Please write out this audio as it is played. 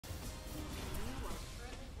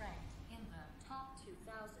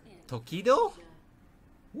Tokido?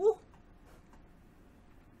 Woo!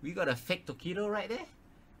 We got a fake Tokido right there?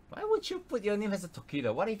 Why would you put your name as a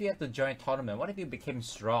Tokido? What if you had to join a tournament? What if you became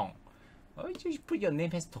strong? Why would you put your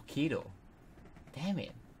name as Tokido? Damn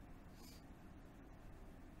it.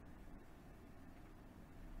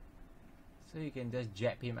 So you can just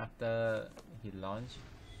jab him after he launched?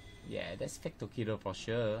 Yeah, that's fake Tokido for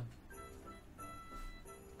sure.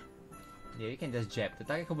 Yeah, you can just jab. The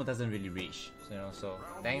target combo doesn't really reach. So, you know, so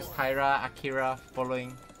thanks Kyra, Akira for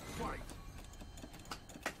following.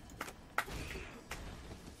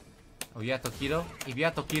 Oh, you are Tokido? If you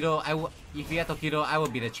are Tokido, I will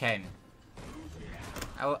be the Chen.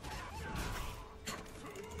 I will.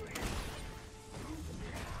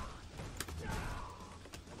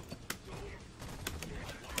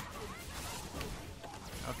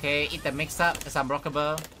 Okay, eat the mix up. It's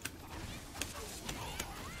unblockable.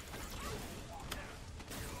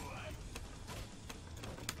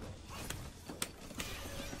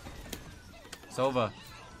 It's over.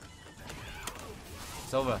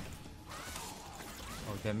 It's over.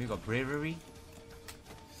 Oh damn, you got bravery?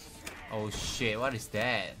 Oh shit, what is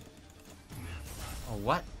that? Oh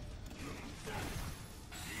what?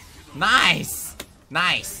 Nice!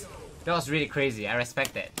 Nice! That was really crazy, I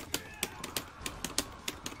respect that.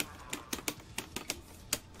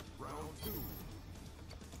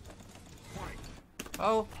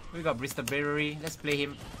 Oh, we got Bristol bravery. Let's play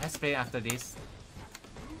him. Let's play after this.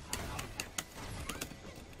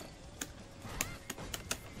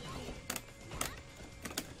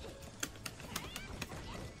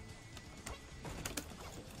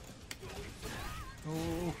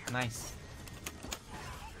 Oh, nice.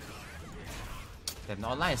 The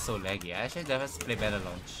online is so laggy. I actually never play better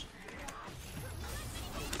launch.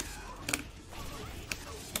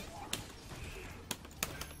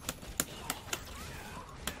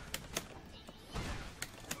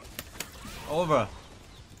 Over.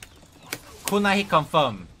 Kunai hit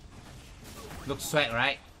confirm. Looks swag,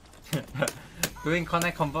 right? Doing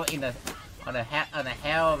kunai confirm in a on a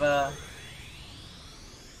hell of a.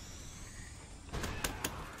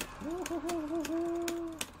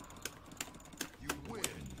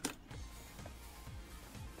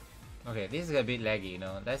 Okay, this is a bit laggy, you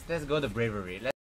know. Let's go to bravery.